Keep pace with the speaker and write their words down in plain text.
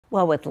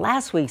Well, with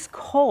last week's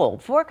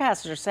cold,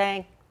 forecasters are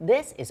saying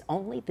this is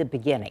only the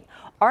beginning.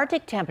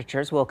 Arctic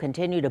temperatures will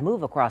continue to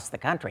move across the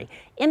country,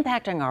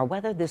 impacting our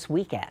weather this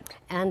weekend.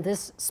 And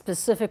this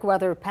specific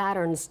weather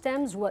pattern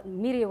stems what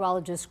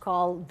meteorologists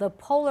call the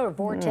polar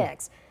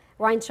vortex.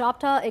 Ryan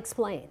Shoptaugh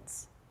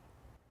explains.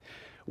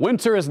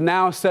 Winter is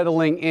now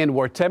settling in,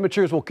 where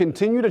temperatures will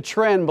continue to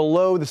trend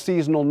below the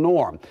seasonal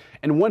norm.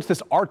 And once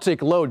this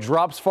Arctic low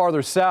drops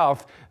farther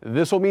south,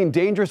 this will mean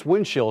dangerous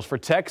wind chills for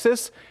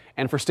Texas,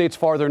 and for states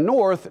farther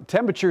north,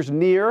 temperatures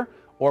near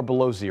or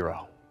below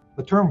zero.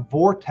 The term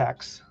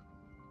vortex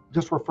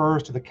just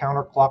refers to the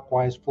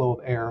counterclockwise flow of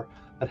air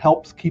that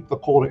helps keep the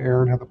cold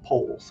air near the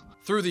poles.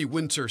 Through the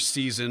winter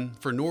season,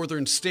 for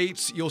northern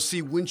states, you'll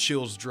see wind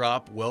chills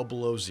drop well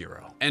below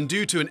zero. And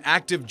due to an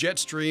active jet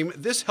stream,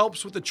 this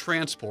helps with the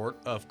transport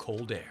of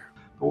cold air.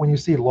 But when you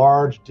see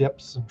large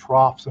dips and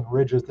troughs and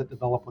ridges that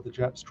develop with the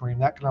jet stream,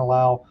 that can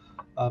allow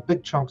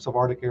big chunks of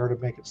Arctic air to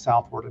make it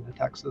southward into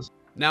Texas.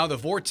 Now the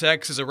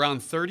vortex is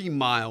around 30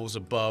 miles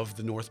above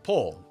the North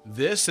Pole.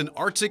 This and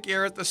Arctic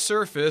air at the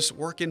surface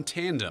work in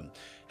tandem,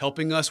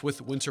 helping us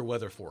with winter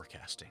weather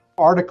forecasting.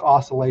 Arctic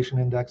Oscillation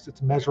Index,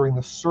 it's measuring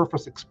the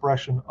surface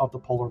expression of the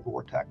polar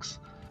vortex.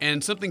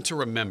 And something to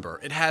remember,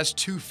 it has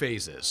two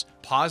phases,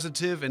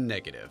 positive and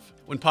negative.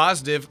 When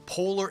positive,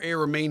 polar air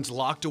remains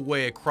locked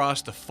away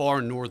across the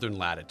far northern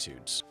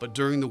latitudes. But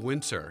during the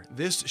winter,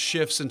 this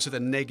shifts into the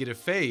negative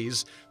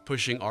phase,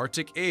 pushing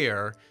Arctic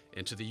air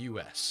into the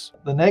U.S.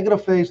 The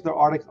negative phase of the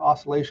Arctic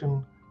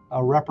Oscillation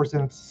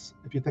represents,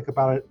 if you think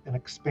about it, an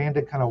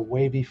expanded kind of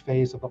wavy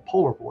phase of the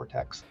polar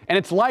vortex. And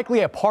it's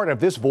likely a part of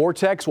this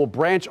vortex will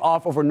branch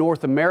off over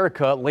North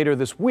America later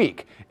this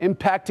week,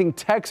 impacting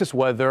Texas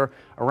weather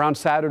around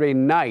Saturday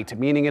night,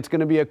 meaning it's going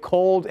to be a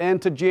cold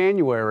end to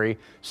January.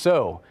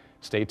 So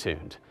stay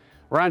tuned.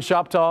 Ryan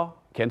Shoptaugh,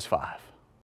 KENS 5.